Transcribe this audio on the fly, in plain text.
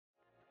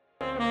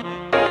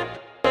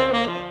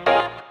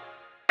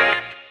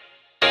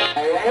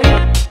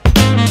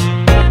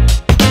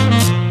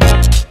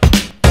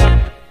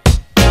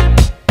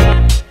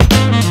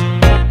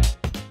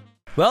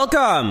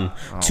Welcome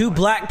to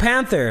Black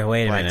Panther.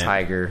 Wait a minute.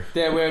 Tiger.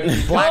 There will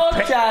be no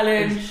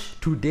challenge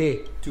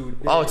today.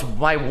 Oh, it's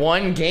my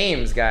one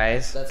games,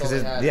 guys. That's all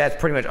it has. Yeah, it's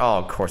pretty much. Oh,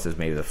 of course, it's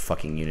maybe the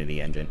fucking Unity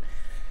engine.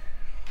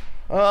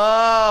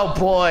 Oh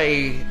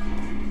boy.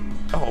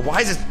 Oh,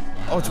 why is this?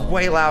 Oh, it's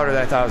way louder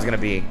than I thought it was gonna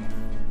be.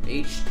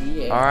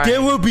 HD. All right.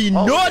 There will be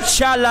no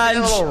challenge.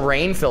 Look at the little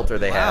rain filter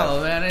they have.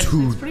 Wow, man, it's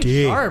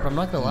pretty sharp. I'm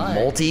not gonna lie.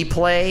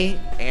 Multiplay,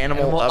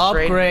 animal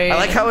upgrade. I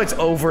like how it's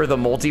over the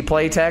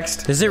multiplay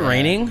text. Is it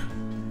raining?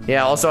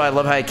 Yeah. Also, I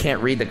love how I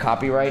can't read the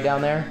copyright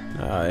down there.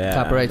 Oh yeah.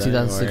 Copyright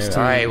 2016.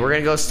 All right, we're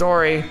gonna go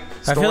story.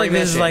 I feel like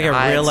this is like a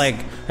real like.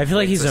 I feel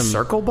like he's a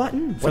circle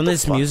button from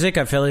this music.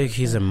 I feel like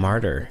he's a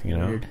martyr. You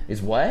know,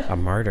 is what a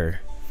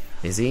martyr.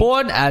 Is he?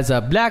 Born as a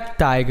black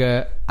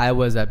tiger, I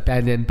was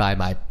abandoned by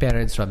my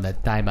parents from the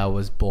time I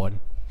was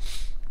born.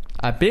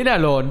 I've been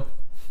alone,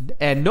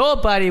 and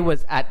nobody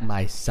was at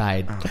my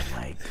side. Oh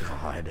my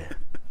god,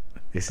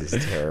 this is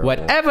terrible.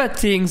 Whatever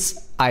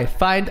things I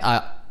find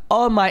are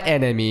all my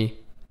enemy,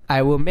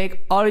 I will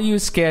make all you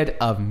scared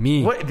of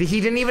me. What?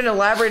 He didn't even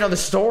elaborate on the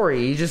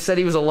story. He just said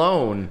he was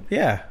alone.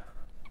 Yeah,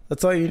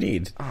 that's all you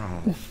need.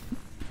 Oh.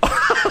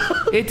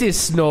 It is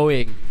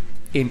snowing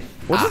in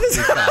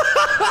Africa.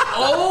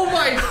 Oh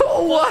my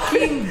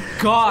fucking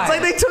god! It's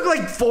like they took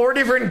like 4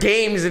 different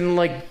games and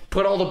like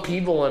put all the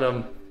people in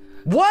them.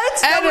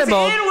 What?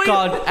 Animal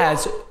called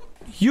as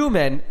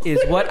human is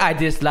what I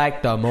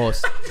dislike the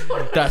most.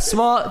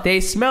 They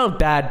smell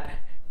bad.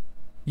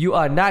 You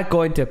are not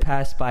going to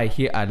pass by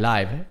here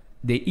alive.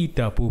 They eat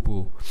the poo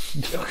poo.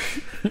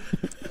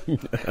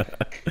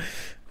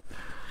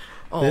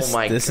 Oh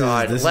my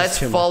god! Let's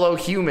follow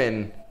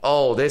human.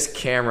 Oh, this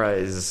camera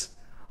is.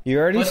 You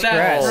already What's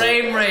scratched. that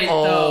frame rate,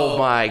 though? Oh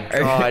my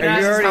god!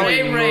 That's This is how he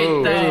frame rate,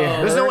 moves. though.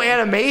 There's no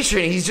animation.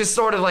 He's just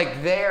sort of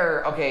like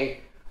there. Okay,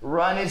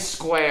 run is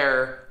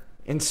square,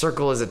 and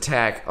circle is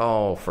attack.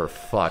 Oh, for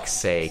fuck's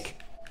sake!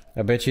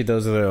 I bet you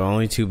those are the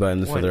only 2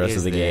 buttons for the rest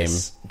of the game.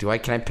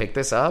 Can I pick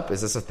this up?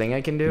 Is this a thing I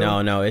can do?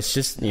 No, it's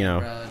just, you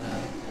know.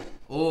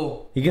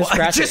 Oh, You can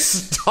scratch it.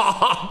 Just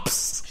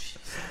stops.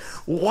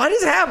 What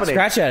is happening?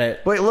 Scratch at it.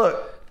 Wait,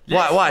 look.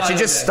 Watch. It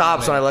just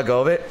stops when I let go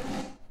of it.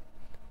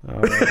 oh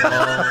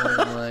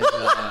my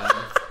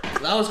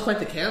god! That was quite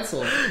the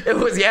cancel. It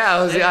was,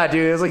 dude.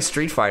 It was like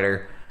Street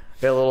Fighter.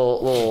 It had a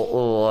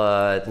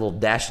little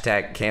dash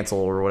attack cancel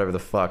or whatever the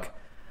fuck.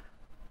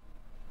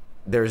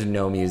 There's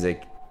no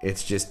music.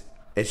 It's just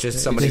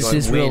somebody This going.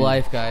 is real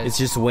life, guys. It's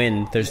just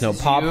wind. There's no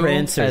paw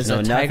prints. There's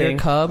no a tiger nothing.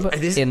 cub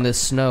in the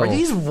snow. Are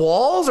these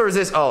walls or is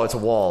this? Oh, it's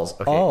walls.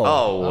 Okay.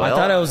 Well, I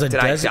thought it was a did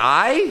desert.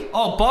 I die?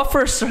 Oh,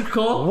 buffer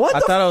circle. What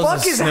the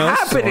fuck is snowstorm.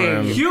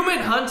 happening? Human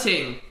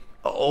hunting.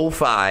 5.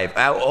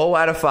 0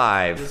 out of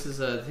 5. This is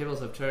a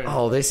tables have turned.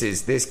 Oh,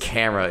 this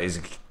camera is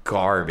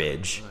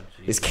garbage.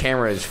 This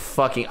camera is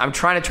fucking. I'm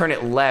trying to turn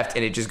it left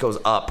and it just goes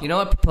up. You know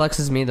what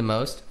perplexes me the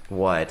most?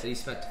 What? That you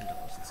spent $10.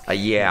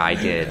 Yeah, I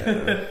did.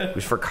 It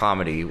was for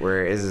comedy,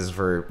 whereas this is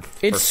for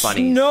It's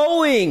funny.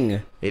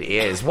 snowing. It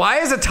is. Why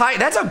is a tiger?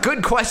 That's a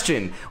good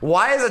question.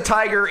 Why is a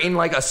tiger in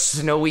like a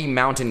snowy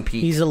mountain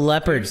peak? He's a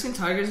leopard. Have you seen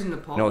tigers in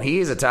Nepal? No, he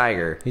is a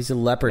tiger. He's a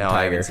leopard No, I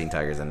tiger. haven't seen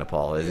tigers in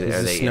Nepal. Are a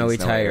they snowy in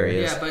snow tiger.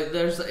 areas? Yeah, but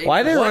there's.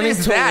 Why are they What running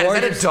is that?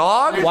 towards? Is that a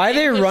dog? Why are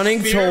they English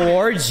running spearmen.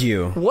 towards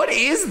you? What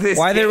is this?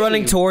 Why are they game?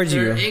 running towards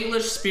They're you?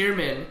 English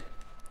spearmen.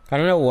 I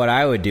don't know what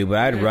I would do, but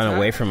I'd run Attack?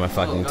 away from a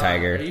fucking Oh, God.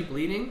 tiger. Are you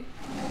bleeding?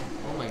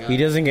 Oh my god. He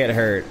doesn't get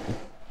hurt.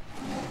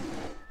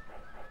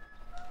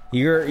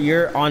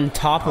 You're on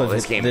top of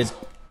this it. game is-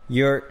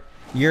 You're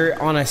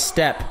on a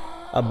step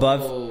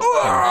above.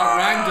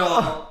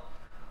 Ragdoll.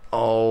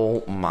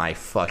 Oh my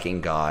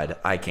fucking god!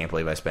 I can't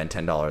believe I spent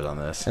 $10 on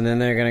this. And then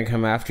they're gonna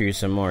come after you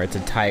some more. It's a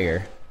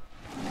tiger.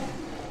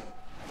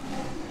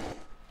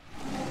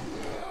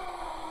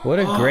 What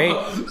a great.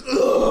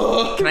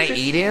 Can I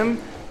eat him?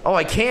 Oh,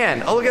 I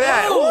can. Oh, look at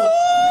that.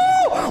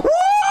 Woo! Woo!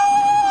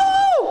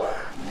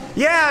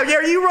 Yeah,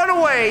 you run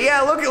away.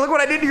 Yeah, look what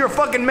I did to your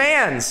fucking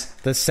mans.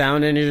 The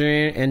sound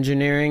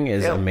engineering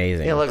is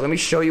amazing. Yeah, look, let me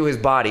show you his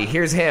body.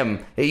 Here's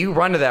him. Hey, you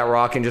run to that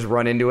rock and just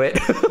run into it.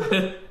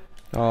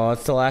 Oh,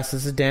 it's the last.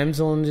 It's a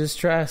damsel in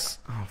distress.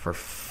 Oh, for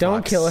fuck's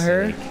Don't kill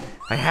her. sake.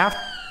 I have.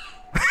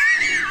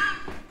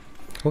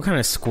 What kind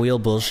of squeal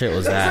bullshit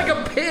was That's that?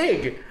 like a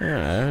pig.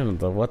 Yeah, I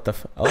don't know what the.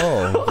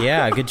 Oh,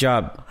 yeah, good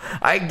job.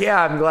 I'm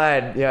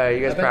glad. Yeah, you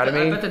guys proud of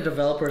me? I bet the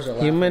developers are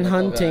laughing. Human like, oh,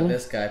 hunting. God,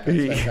 this guy spent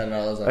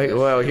 $10 on this.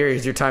 Well,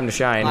 here's your time to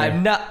shine.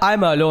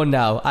 I'm alone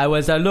now. I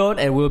was alone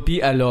and will be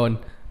alone,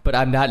 but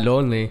I'm not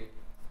lonely.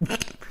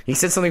 He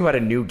said something about a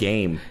new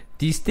game.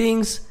 These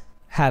things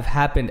have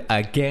happened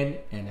again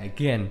and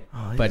again,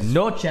 but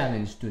no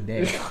challenge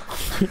today.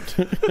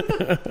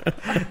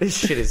 This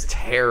shit is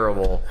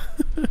terrible.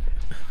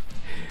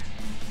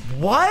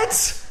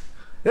 What?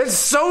 That's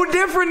so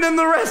different than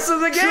the rest of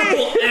the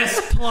game.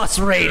 S+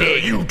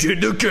 rating. You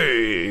did the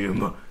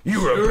game.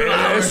 You're a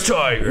badass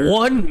tiger.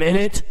 1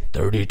 minute,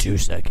 32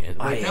 seconds.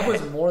 That was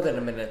more than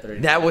a minute 30.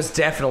 That was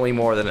definitely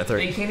more than a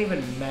 30. They can't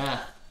even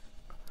math.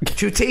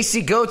 2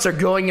 tasty goats are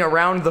going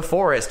around the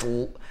forest.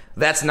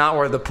 That's not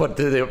where the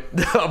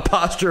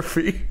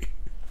apostrophe.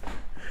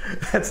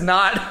 That's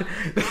not.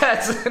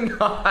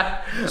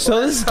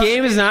 So this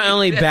game is not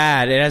only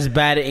bad; it has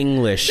bad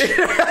English.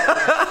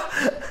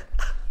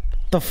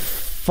 The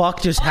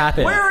fuck just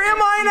happened? Where am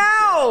I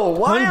now?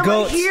 Why Hunt am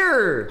goats. I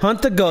here?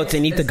 Hunt the goats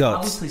and eat the goats.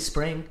 Obviously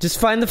spring. Just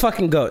find the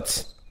fucking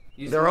goats.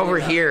 They're over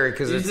here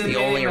because it's the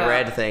only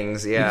red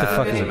things. Yeah, the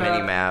fucking there's a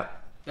mini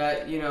map.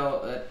 That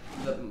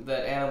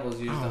that animals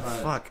use to Oh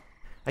hunt. fuck!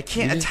 I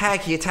can't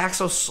attack. He attacks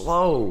so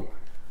slow.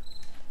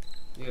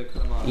 You gotta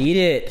cut 'em off. Eat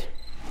it.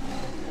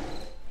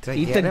 Did I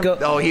Eat get the him? goat.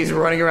 Oh, he's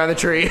running around the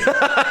tree.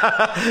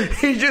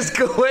 He just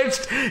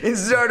glitched and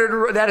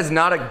started. That is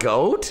not a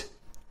goat.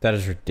 That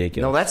is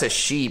ridiculous. No, that's a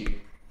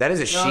sheep. That is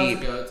a sheep.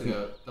 It's a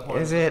goat. The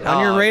horn. Is it?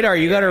 On your Oh, radar,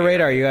 you got a yeah.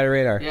 radar. You got a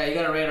radar. Yeah, you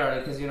got a radar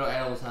because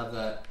animals have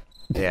that.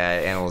 Yeah,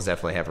 animals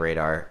definitely have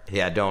radar.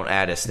 Yeah, don't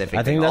add a sniffing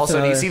I think thing. that's Also, do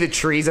you another- see the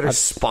trees that are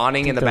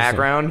spawning in the There's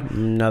background?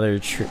 Another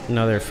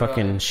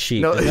fucking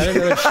sheep. No. Is that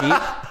another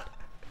sheep?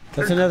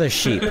 That's another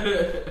sheep.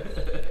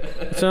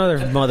 That's another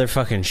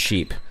motherfucking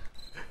sheep.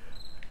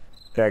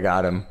 I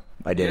got him.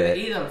 I You did gotta it.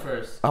 eat them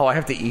first, Oh, I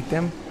have to eat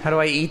them? How do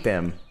I eat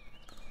them?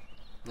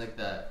 like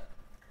that.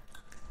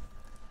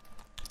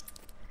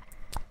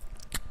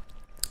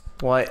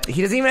 What?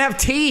 He doesn't even have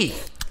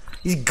teeth.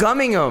 He's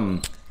gumming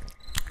them.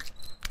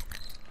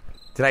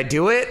 Did I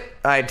do it?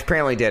 I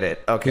apparently did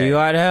it. Okay. You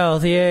got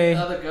health, yay.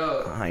 Another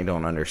goat. I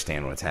don't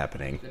understand what's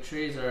happening. The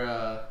trees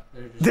are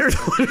They're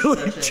just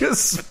literally stretching.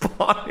 just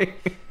spawning.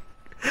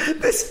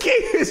 This game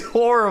is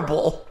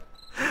horrible.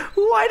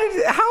 Why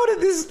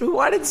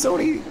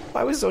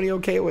was Sony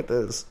okay with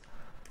this?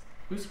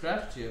 Who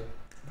scratched you?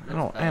 I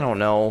don't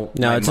know.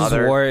 No, My it's his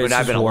mother, war- but it's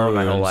I've his been war alone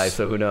my whole wounds. life,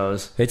 so who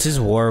knows? It's his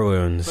war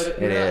wounds.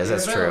 But It is,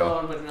 that's you're true.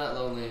 Alone, but you're not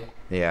lonely.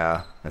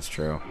 Yeah, that's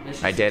true.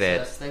 Mission I did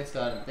it.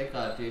 success. Thank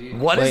God, dude. You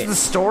What is Wait. the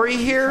story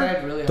here?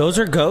 tried really Those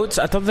hard. are goats?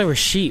 I thought they were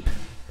sheep.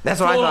 That's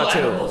what I thought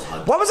animals too.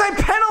 hunt. What was I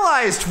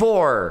penalized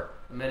for?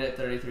 A minute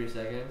 33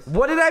 seconds.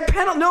 What did I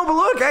penalize? No, but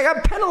look, I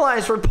got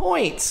penalized for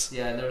points.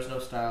 Yeah, and there was no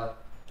style.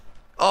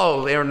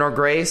 Oh, there were no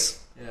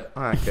grace? Yeah.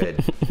 Ah,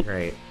 good.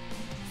 Great.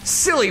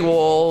 Silly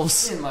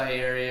wolves. In my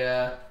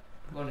area.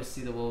 I'm going to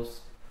see the wolves.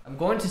 I'm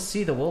going to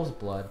see the wolves'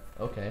 blood.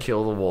 Okay.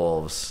 Kill the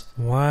wolves.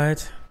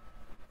 What?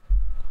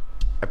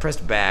 I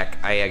pressed back.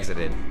 I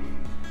exited.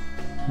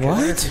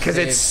 What? Because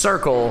it's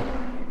circle.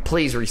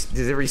 Please,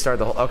 did it restart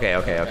the whole...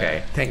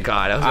 Okay. Thank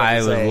God. I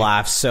was about to would say.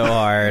 laugh so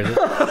hard.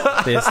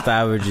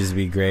 That would just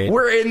be great.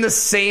 We're in the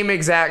same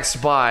exact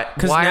spot.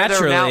 'Cause Why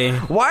naturally- are there now...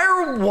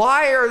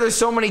 Why are there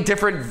so many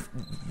different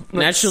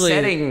Naturally,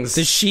 settings?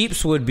 the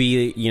sheeps would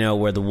be,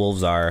 where the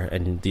wolves are,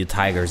 and the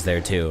tigers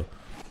there too.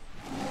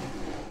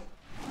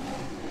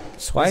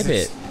 Swipe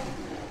it.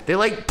 They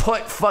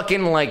put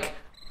fucking like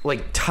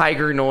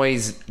tiger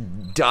noise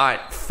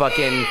dot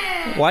fucking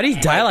Why did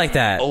he die like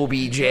that?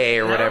 OBJ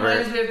or That whatever.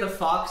 reminds me of the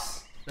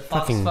fox. The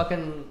fox Fucking-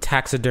 fucking...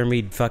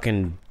 Taxidermied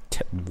fucking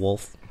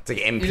wolf. It's like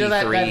MP3. You know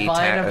that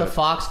vine of the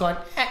fox going...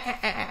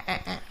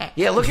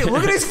 Yeah, look at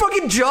his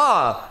fucking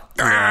jaw.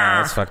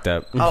 Yeah, that's fucked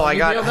up. Oh, I You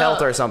got healed health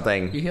up. or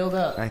something. You healed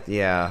up.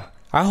 Yeah.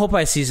 I hope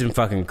I see some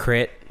fucking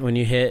crit when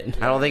you hit.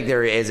 I don't think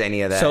there is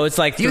any of that. So it's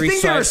like Do you 3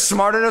 think they were swipes-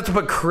 smart enough to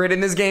put crit in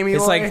this game, Eloy?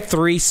 It's like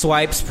 3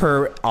 swipes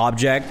per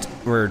object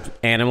or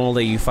animal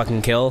that you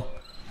fucking kill.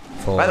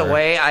 By the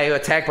way, I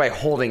attacked by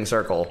holding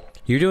circle.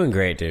 You're doing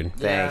great, dude.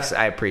 Thanks.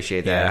 I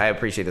appreciate that. Yeah. I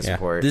appreciate the Yeah.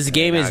 support. This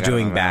game Now is I gotta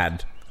doing remember.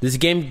 bad. This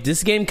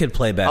game could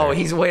play better.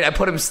 Oh, wait, I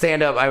put him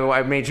stand up.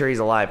 I made sure he's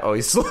alive. Oh,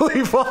 he's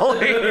slowly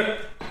falling.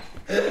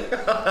 the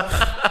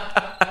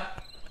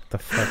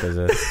fuck is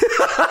this?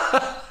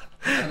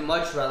 I'd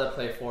much rather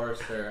play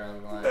Forester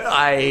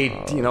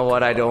online. You know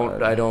what? I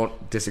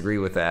don't disagree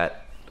with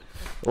that.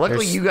 Luckily,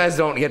 There's- you guys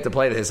don't get to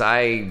play this.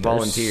 I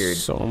volunteered.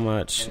 So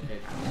much.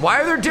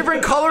 Why are there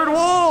different colored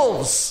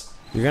wolves?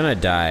 You're gonna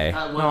die.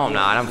 No, I'm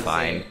not. I'm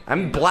fine.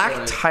 I'm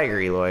black tiger,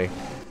 Eloy.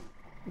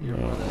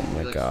 Oh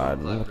my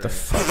god. What the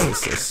fuck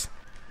is this?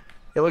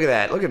 Hey, look at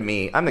that. Look at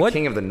me. I'm the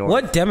king of the north.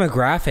 What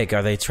demographic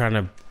are they trying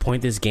to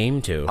point this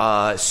game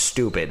to?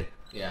 Stupid.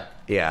 Yeah.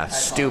 Yeah,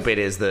 stupid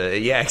is the...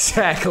 Yeah,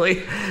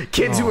 exactly.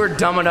 Kids who are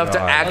dumb enough to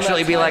God.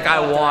 actually be like, I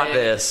Tide Pod want diet.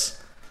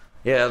 this.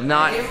 Yeah,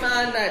 not... on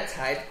that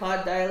Tide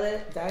Pod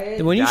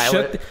diet? When you dial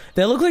shook, it.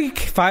 they look like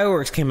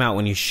fireworks came out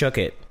when you shook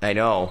it. I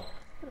know.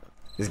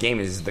 This game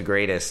is the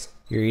greatest.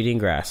 You're eating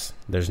grass.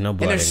 There's no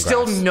blood And there's in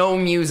still grass. no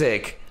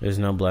music. There's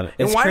no blood.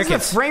 And It's why crickets.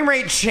 does the frame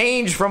rate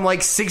change from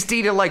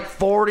 60 to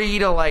 40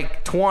 to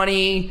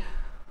 20?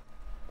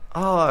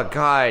 Oh, God,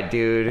 I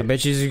dude.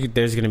 bet you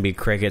there's gonna be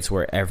crickets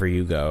wherever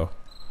you go.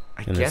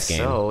 I in guess this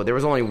game. so. There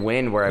was only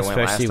wind where I went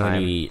last Especially time.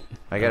 when you eat.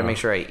 I gotta make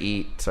sure I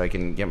eat so I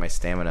can get my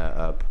stamina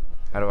up.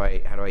 How do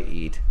I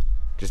eat?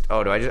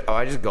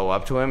 I just go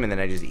up to him and then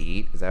I just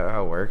eat? Is that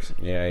how it works?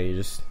 Yeah, you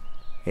just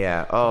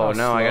Yeah. Oh,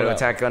 no, I gotta slow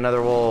attack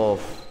another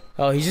wolf.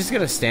 Oh, he's just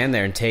gonna stand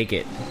there and take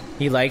it.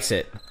 He likes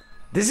it.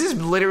 This is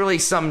literally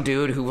some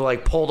dude who,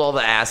 like, pulled all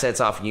the assets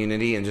off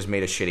Unity and just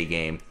made a shitty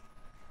game.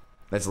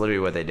 That's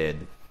literally what they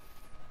did.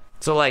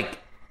 So, like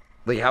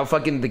how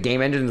fucking the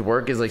game engines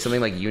work is, like,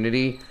 something like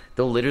Unity.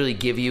 They'll literally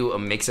give you a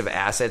mix of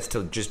assets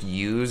to just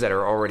use that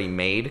are already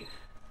made.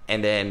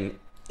 And then,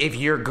 if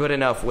you're good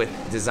enough with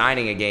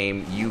designing a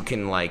game, you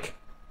can, like,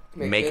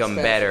 make them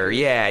better.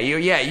 Yeah,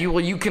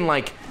 you can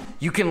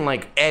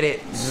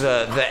edit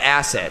the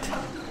asset.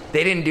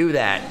 They didn't do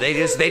that. They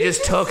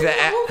just took the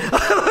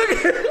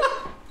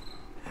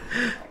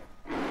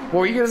What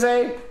were you gonna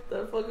say?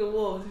 That fucking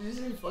wolf. Did you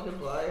see him fucking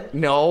fly?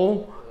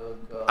 No. Oh,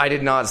 God. I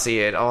did not see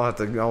it.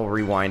 I'll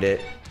rewind it.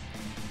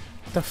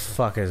 What the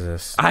fuck is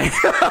this?